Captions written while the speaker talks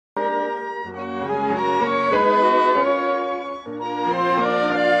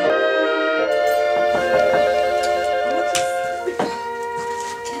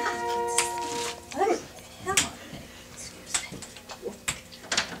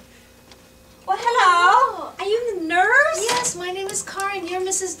Miss Karen. You're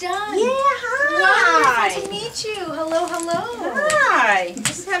Mrs. Dunn. Yeah, hi. Wonderful to meet you. Hello, hello. Hi.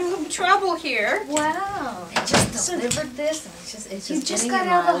 Just having a little trouble here. Wow. I just delivered this. And it's just You just getting got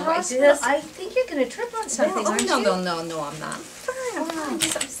in out of the my way. hospital. I think you're going to trip on something, aren't no, you? no, I'm not. I'm fine.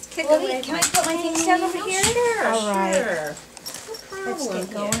 Just kicking Well, away can my I put my things down over here? Sure, All right. sure. Let's No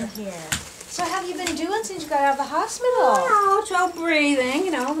get problem going here. So how have you been doing since you got out of the hospital? Oh, trouble breathing,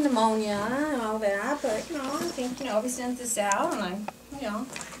 pneumonia and all that. But, I think, we sent this out and I, a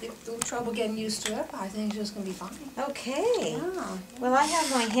little trouble getting used to it. But I think it's just going to be fine. Okay. Yeah. Well, I have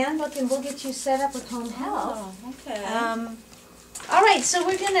my handbook and we'll get you set up with home health. Oh, okay. All right, so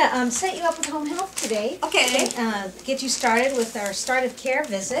we're going to set you up with home health today. Okay. Get you started with our start of care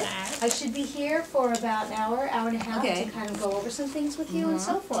visit. Right. I should be here for about an hour and a half Okay. to kind of go over some things with you and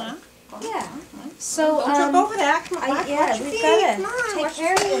so forth. Yeah. Yeah. So, Don't trip over that. Come on, watch yeah, your we've feet. got Come to on, take watch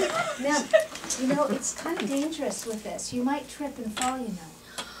care your of feet. it. Now, it's kind of dangerous with this. You might trip and fall,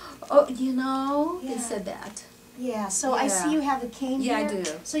 Oh, Yeah. they said that. Yeah, so I Yeah. see you have a cane Yeah, I here.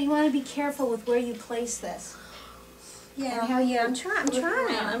 do. So you want to be careful with where you place this. Yeah, And how you I'm trying.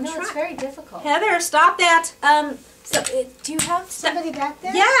 I'm no, it's trying. very difficult. Heather, stop that. Do you have somebody back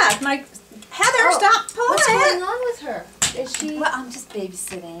there? Yeah, Heather, Oh, stop pulling What's it. going on with her? Is she? Well, I'm just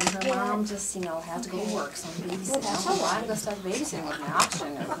babysitting. Her Yeah. mom just, had to go to work, so I'm babysitting. Well, that's all right. I'm going to start babysitting with my oxygen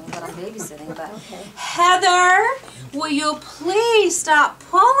and everything, but I'm babysitting. But Okay. Heather, will you please stop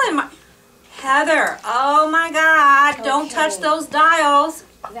pulling my... Heather, oh my God, don't Okay. touch those dials.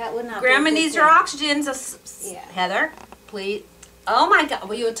 That would not Grandma be a good needs her thing. oxygen. Yeah. Heather, please. Oh my God,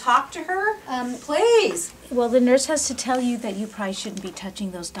 will you talk to her? Um, Please. Well, the nurse has to tell you that you probably shouldn't be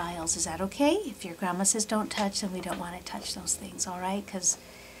touching those dials. Is that okay? If your grandma says don't touch, then we don't want to touch those things, all right? Because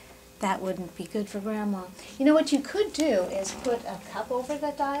that wouldn't be good for grandma. You know what you could do is put a cup over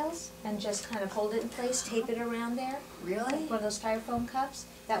the dials and just kind of hold it in place, tape it around there. really? Like one of those styrofoam cups.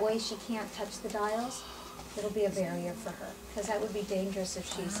 That way she can't touch the dials. It'll be a barrier for her, because that would be dangerous if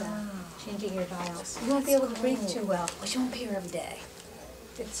she's changing your dials. You won't be able to breathe too well. Well, she won't be here every day.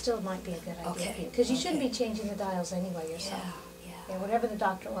 It still might be a good idea Okay, for you, because you shouldn't okay. be changing the dials anyway yourself. Yeah. Yeah, whatever the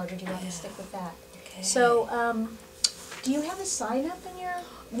doctor ordered, you want to stick with that. Okay. So, do you have a sign up in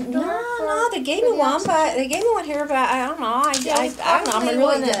your door? No, they gave for me the one, oxygen? but they gave me one here, but I don't know. I don't know. I'm Probably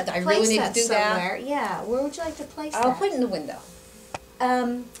really wanna I really place need to that do that. somewhere. Yeah, where would you like to place I'll that? put it in the window.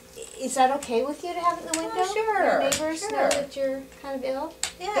 Is that okay with you to have it in the window? sure, Your neighbors know sure. that you're kind of ill?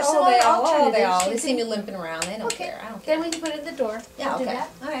 Yeah, There's some other alternatives. They You see me can- limping around. They don't Okay, care. I don't care. then we can put it in the door. Yeah, We'll do okay. that.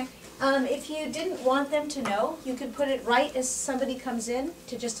 Okay. If you didn't want them to know, you could put it right as somebody comes in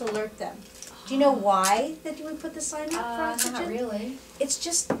to just alert them. Do you know why that you would put the sign up for oxygen? Not really. It's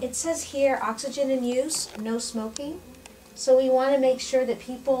just, it says here, oxygen in use, no smoking. So we want to make sure that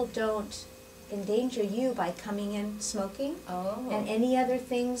people don't endanger you by coming in smoking. Oh. And any other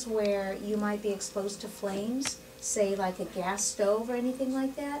things where you might be exposed to flames, say like a gas stove or anything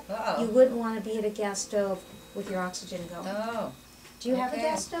like that. Uh-oh. You wouldn't want to be at a gas stove with your oxygen going. Oh. Do you have a okay.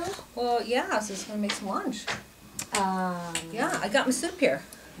 gas stove? Well, yeah, I was just going to make some lunch. Um, Yeah, I got my soup here.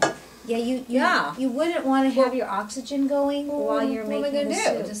 Yeah, you Yeah. you wouldn't want to have your oxygen going while you're what am I making the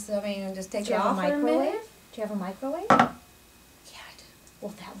gonna do? soup. Just take Do it you have off a for a microwave? minute? Do you have a microwave? Yeah, I do.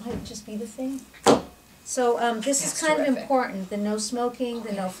 Well, that might just be the thing. So this is That's kind of terrific. important, the no smoking,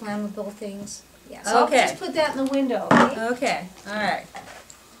 the no Okay. flammable things. Yeah, so Okay. I'll just put that in the window, okay? Okay, all right.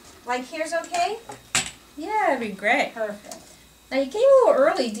 Like here's okay? Yeah, that'd be great. Perfect. Now, you came a little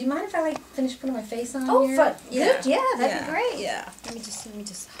early. Do you mind if I, finish putting my face on Oh, here? good, yeah, that'd be great. Yeah. Let me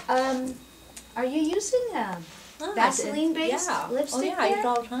just. Are you using Vaseline-based lipstick Oh, yeah, I use it there?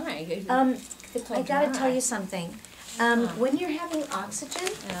 all the time. It's all I gotta dry. tell you something. When you're having oxygen,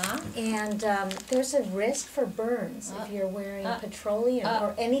 Yeah. and there's a risk for burns if you're wearing petroleum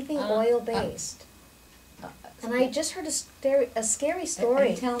or anything oil-based. And I just heard a scary Are you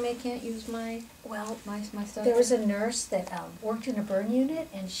story. telling me I can't use my stuff? There was a nurse that worked in a burn unit,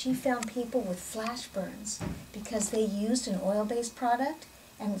 and she found people with flash burns because they used an oil-based product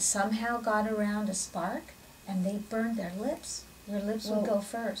and somehow got around a spark, and they burned their lips. Your lips would go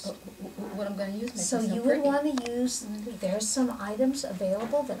first. What I'm going to use makes So me you would pretty. want to use, there's some items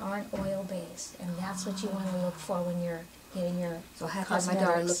available that aren't oil-based, and that's what you want to look for when you're getting your So I have to have my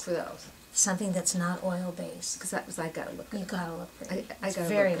daughter look cosmetics. for those. Something that's not oil-based. Because I got to look You good. gotta look pretty. I It's gotta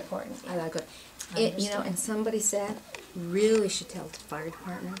very look good. important. I got good. I understand. And somebody said, really should tell the fire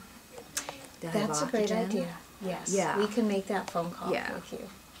department. that I have That's a great oxygen. idea. Yes. Yeah. We can make that phone call Yeah. with you.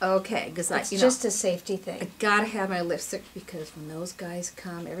 Okay, because It's just a safety thing. I gotta have my lipstick because when those guys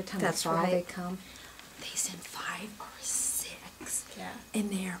come, every time That's I fall they right. come, they send 5 or 6, Yeah. and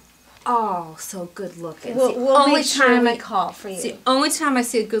they're Oh, so good looking. We'll, It's the we'll only make sure time we I call for It's the you. only time I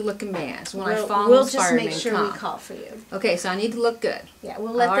see a good looking man is when I fall We'll in those just make firemen sure we come. call for you. Okay, so I need to look good. Yeah,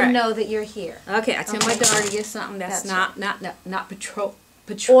 we'll let All them right. know that you're here. Okay, I tell my Okay. daughter to get something that's, That's not petroleum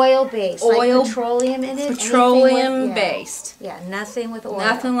Oil based, Oil- like petroleum in it. anything petroleum with- based. Yeah, nothing with oil.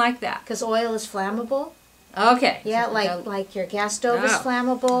 Nothing like that. Because oil is flammable. Okay. Yeah, So- like your gas stove is Oh.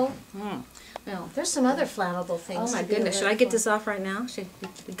 flammable. Hmm. Well, There's some other flammable things. oh my to be goodness, should I alert get for. this off right now?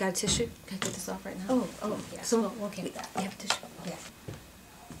 You got a tissue? Can I get this off right now? Oh, yes. So- we'll get that. You have a tissue? Yeah.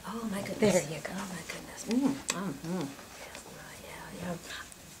 Oh my goodness. There you go. Oh my goodness. Yeah, yeah.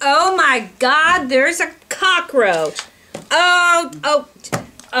 Oh my God, there's a cockroach. Oh,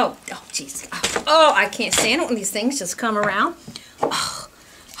 jeez. Oh, I can't stand it when these things just come around.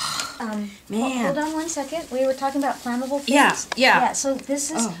 Man. Hold on one second. We were talking about flammable things. Yeah, yeah. Yeah, so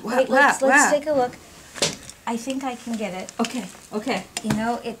this is, Oh, wow, wait, let's wow. take a look. I think I can get it. Okay. You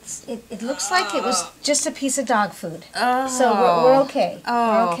know, it looks like it was just a piece of dog food. Oh. So we're okay.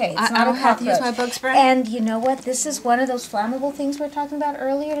 Oh. We're okay. It's I not don't a have to use cockroach. my bug spray? And you know what? This is one of those flammable things we were talking about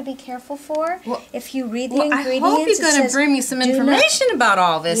earlier to be careful for. Well- If you read the Well, I ingredients, hope you're it going to says, bring me some "Do not-" information about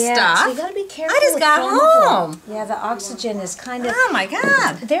all this Yeah, stuff. so you got to be careful. I just with got flammable. home. Yeah, the oxygen is kind of. Oh my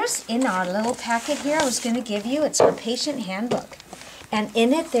God. There's in our little packet here I was going to give you, it's our patient handbook. And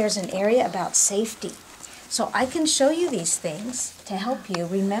in it, there's an area about safety. So I can show you these things to help you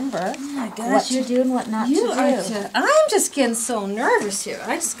remember what gosh, to do and what not to do. I'm just getting so nervous here.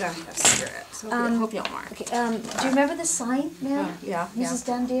 I just got to have cigarettes. I hope you don't mind. Okay, do you remember the sign, ma'am? Yeah. Mrs.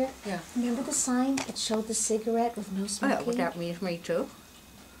 Dundeer? Yeah. Remember the sign? It showed the cigarette with no Oh, smoking? would that mean for me too?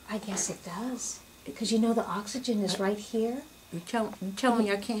 I guess it does. Because you know the oxygen is right here. You tell me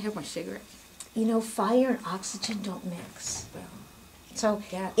I can't have my cigarette? You know, fire and oxygen don't mix. Well, So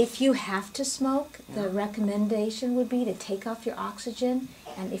Yeah. if you have to smoke, the recommendation would be to take off your oxygen,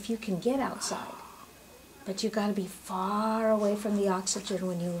 and if you can get outside. But you got to be far away from the oxygen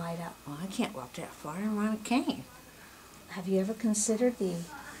when you light up. well, I can't walk that far and run a cane. Have you ever considered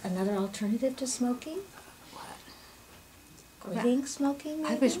another alternative to smoking? Quitting smoking?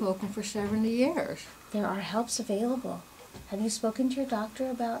 I've been maybe? smoking for 70 years. There are helps available. Have you spoken to your doctor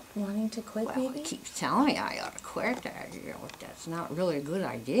about wanting to quit, Well, maybe? he keeps telling me I ought to quit that. That's not really a good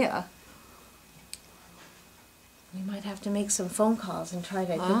idea. We might have to make some phone calls and try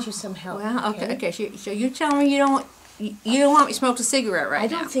to get you some help. Well, okay. So you tell me you don't want me to smoke a cigarette right I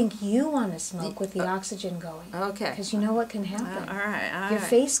now? don't think you want to smoke with the oxygen going. Okay. Because you know what can happen. All right. Your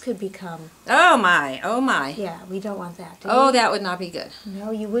face could become. Oh my. Yeah, we don't want that. Do we? Oh, that would not be good.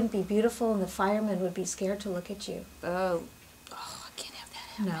 No, you wouldn't be beautiful, and the firemen would be scared to look at you. Oh, I can't have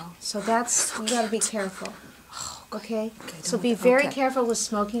that. No, so that's you got to be careful. Okay. So don't- be very okay. careful with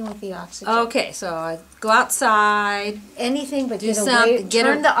smoking with the oxygen. Okay, so I go outside, Anything but Do get away. something, get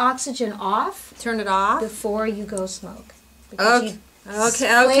Turn a- the oxygen off turn it off. before you go smoke. Because Okay. you-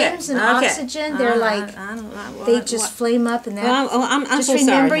 Okay. Flames and oxygen, they're like I don't know. they just flame up, and that. Well, I'm just so sorry,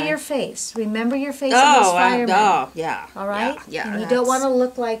 remember honey. your face. Remember your face of those firemen. Yeah. All right. Yeah. And you don't want to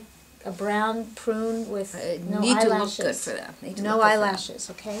look like a brown prune with no need eyelashes. to look good for them. Need to No look good for them. eyelashes.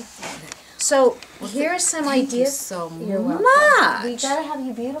 Okay. So here are some Thank you ideas. so You're welcome. much. We gotta have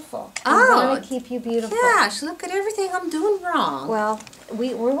you beautiful. We Oh, want to keep you beautiful. Gosh, look at everything I'm doing wrong. Well,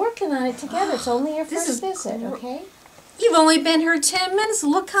 we're working on it together. It's only your This first is visit, gr- okay? You've only been here 10 minutes.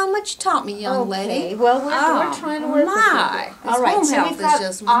 Look how much you taught me, young lady. Okay. Well, we're Oh, trying to work with my. you. This All right. home So health we've is got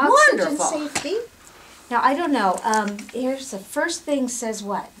just oxygen wonderful. safety. Now I don't know. Here's the first thing says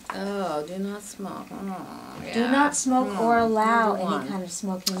what? Oh, do not smoke. Oh, Do yeah. not smoke or allow number one. any kind of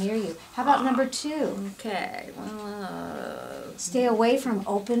smoking near you. How about number 2? Okay. Well, Stay away from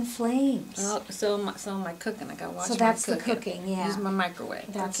open flames. so my cooking. I gotta watch So my that's the cooking. cooking, yeah. Use my microwave.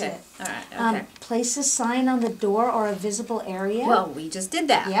 That's okay. it. All right. Okay. Place a sign on the door or a visible area. Well, we just did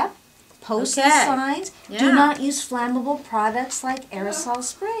that. Yep. Post the Okay. signs. Do Yeah. not use flammable products like aerosol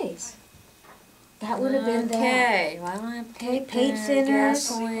sprays. That would have been that. Okay. Well, I Okay, paint thinners,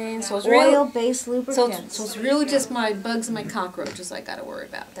 gasoline. So it's really, oil-based so lubricants. it's really just my bugs and my cockroaches I gotta worry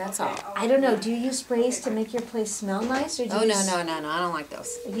about. That's all. I don't know. Do you use sprays to make your place smell nice, or do Oh you no use, no no no! I don't like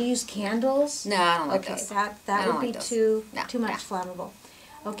those. do you use candles? No, I don't like Okay, those. that I would don't be like those. too No, too much flammable.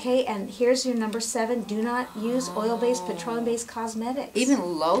 Okay, and here's your number 7. Do not use oil-based, petroleum-based cosmetics.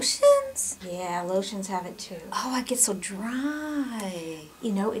 Even lotions? Yeah, lotions have it too. Oh, I get so dry.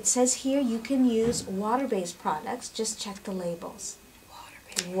 You know, it says here you can use water-based products. Just check the labels.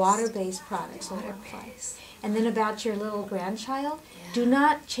 Water-based products will work fine. And then about your little grandchild, do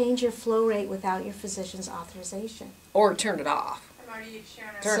not change your flow rate without your physician's authorization. Or turn it off.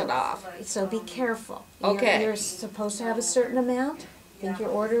 Turn it off. So be careful. Okay. You're supposed to have a certain amount. think your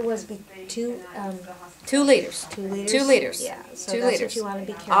order was 2 2 liters. 2 liters. 2 liters. Yeah, so 2 that's liters. what you want to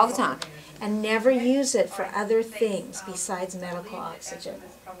be careful. All the time. And never use it for other things besides medical oxygen.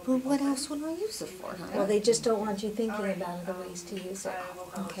 But what else would I use it for, honey? Well, they just don't want you thinking about other ways to use it.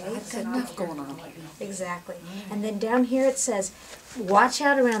 Okay? I've got enough going on. Exactly. And then down here it says, watch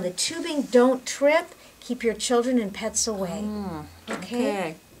out around the tubing, don't trip, keep your children and pets away.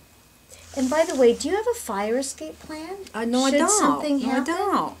 Okay? And by the way, do you have a fire escape plan? No, I don't. Should something No, I happen?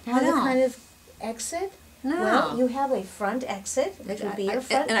 don't. I Have a don't. kind of exit? No. Well, you have a front exit, which would be your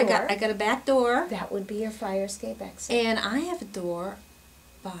front and door. I got a back door. That would be your fire escape exit. And I have a door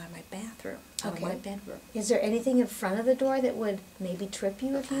by my bathroom, out of my Okay. bedroom. Is there anything in front of the door that would maybe trip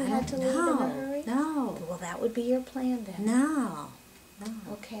you if you had to leave in a hurry? No. Well, that would be your plan then. No.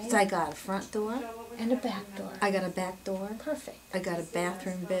 Okay. So I got a front door. And a back door. I got a back door. Perfect. I got a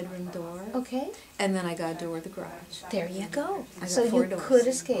bathroom, bedroom door. Okay. And then I got a door to the garage. There you go. I got So 4 you doors. could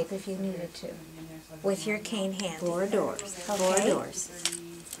escape if you needed to with your cane handy. 4 doors. 4 Okay. doors.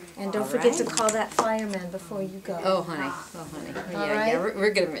 And don't All forget to right. call that fireman before you go. Oh, honey. Oh, honey. All Yeah, right. yeah.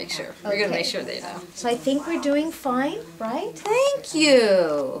 We're gonna make sure. We're gonna Okay. make sure they know. So I think we're doing fine, right? Thank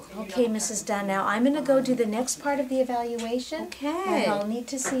you. Okay, Mrs. Dunn. Now I'm going to go do the next part of the evaluation. Okay. And I'll need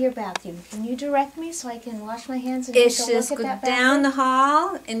to see your bathroom. Can you direct me so I can wash my hands and It's take a look just at go that down bathroom? the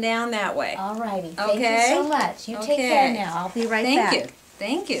hall and down that way. All righty. Thank Okay. you so much. You take care Okay. now. I'll be right Thank back. you.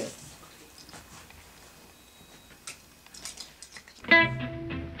 Thank you.